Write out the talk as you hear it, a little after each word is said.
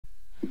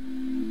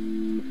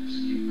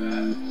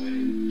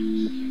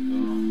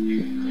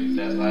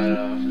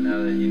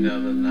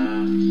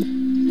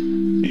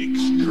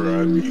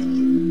Just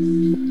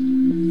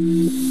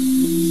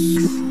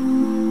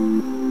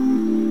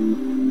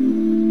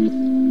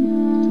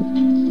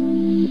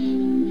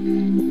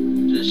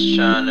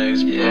trying to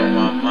explore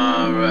my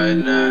mind right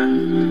now.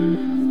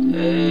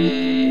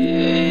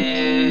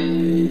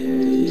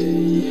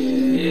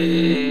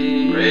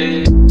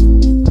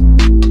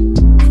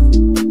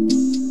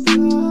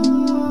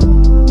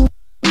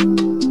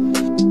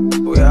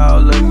 We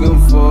all looking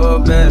for a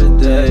better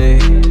day.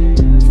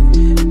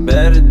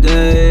 Better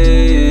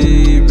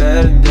day,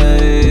 better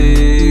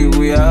day.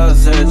 We all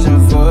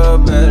searching for a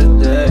better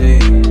day.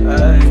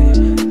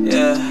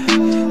 Yeah,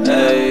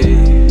 hey.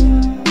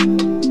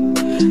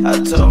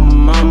 I told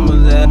my mama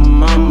that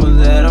I'm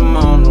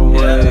on the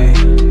way.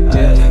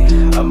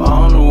 Yeah, I'm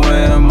on the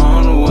way, I'm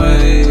on the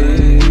way.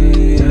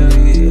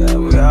 Yeah,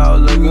 we all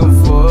looking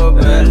for a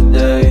better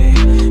day.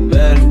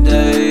 Better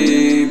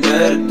day,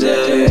 better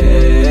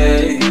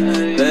day.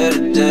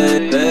 Better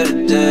day,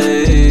 better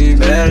day,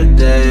 better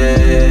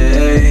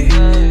day.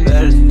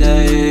 Better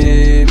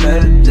day,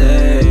 better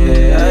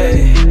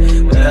day.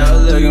 We all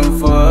looking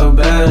for a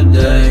better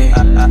day. I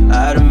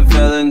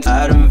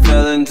done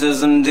fell into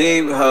some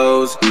deep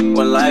holes.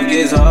 When life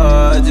gets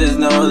hard, just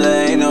know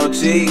there ain't no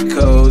cheat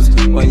codes.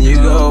 When you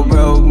go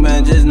broke,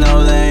 man, just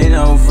know there ain't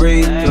no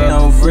free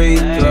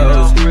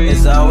throws.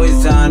 It's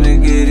always time to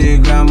get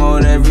it, grind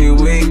mode every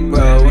week,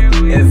 bro.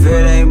 If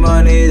it ain't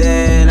money,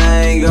 then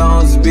I ain't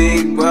gon'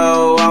 speak,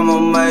 bro. I'ma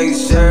make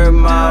sure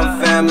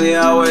my family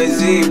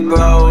always eat,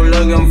 bro.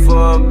 Looking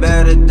for a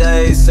better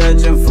day,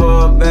 searching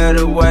for a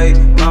better way.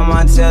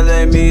 Mama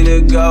telling me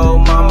to go,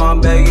 mama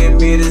begging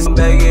me to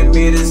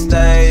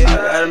stay. I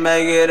gotta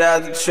make it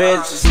out the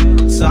trenches,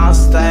 so I'm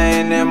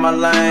staying in my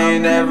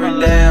lane. Every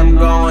day I'm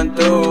going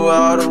through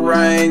all the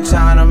rain,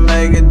 trying to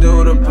make it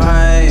through the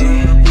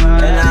pain.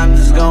 And I'm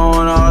just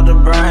going off the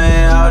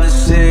brain. All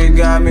this shit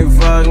got me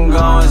fucking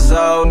going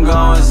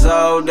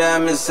so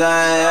damn insane.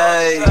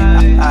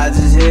 Hey, I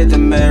just hit the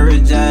Mary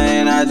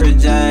Jane, I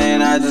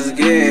just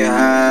get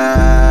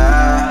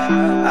high.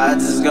 I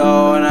just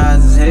go and I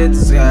just hit the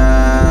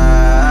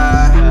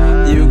sky.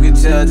 You can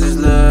tell, just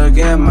look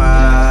at my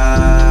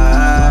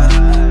eyes.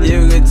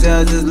 You can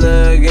tell, just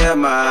look at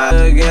my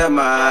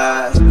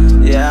eyes.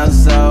 Yeah, I'm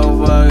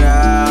so fucking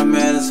high, I'm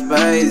in a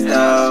space,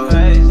 dog.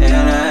 And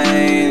I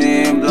ain't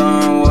even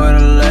blowing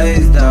with a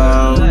lace,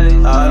 dog.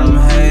 All them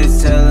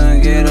haters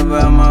telling get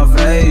about my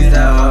face,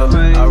 dog.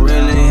 I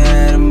really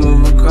had to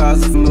move across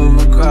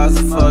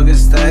the fucking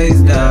stage,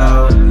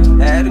 dog.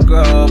 Had to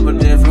grow up a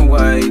different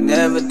way.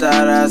 Never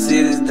thought I'd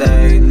see this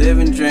day.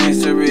 Living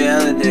dreams to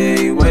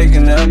reality.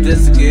 Waking up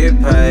just to get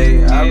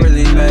paid. I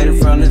really made it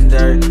from the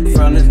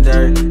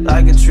dirt,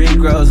 like a tree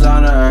grows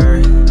on the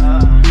earth.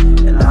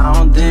 And I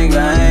don't think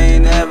I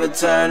ain't never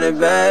turn it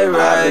back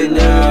right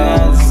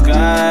now. The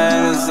sky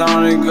and it's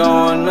only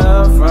going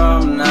up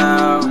from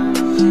now.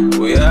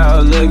 We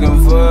all looking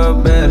for a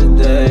better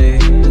day,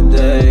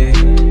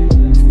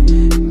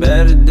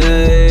 better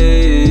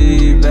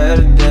day,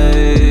 better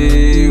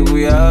day.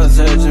 We all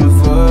searching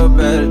for a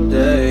better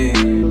day,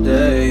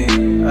 hey,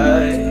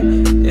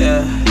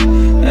 yeah,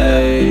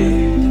 hey.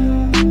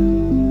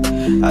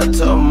 I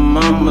told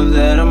my mama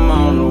that I'm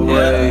on the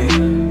way.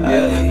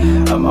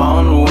 Yeah, I'm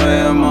on the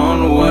way, I'm on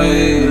the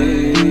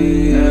way.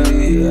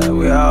 Yeah,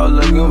 we all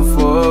looking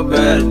for a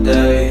better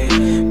day,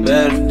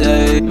 better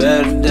day,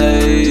 better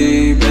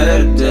day,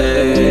 better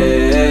day.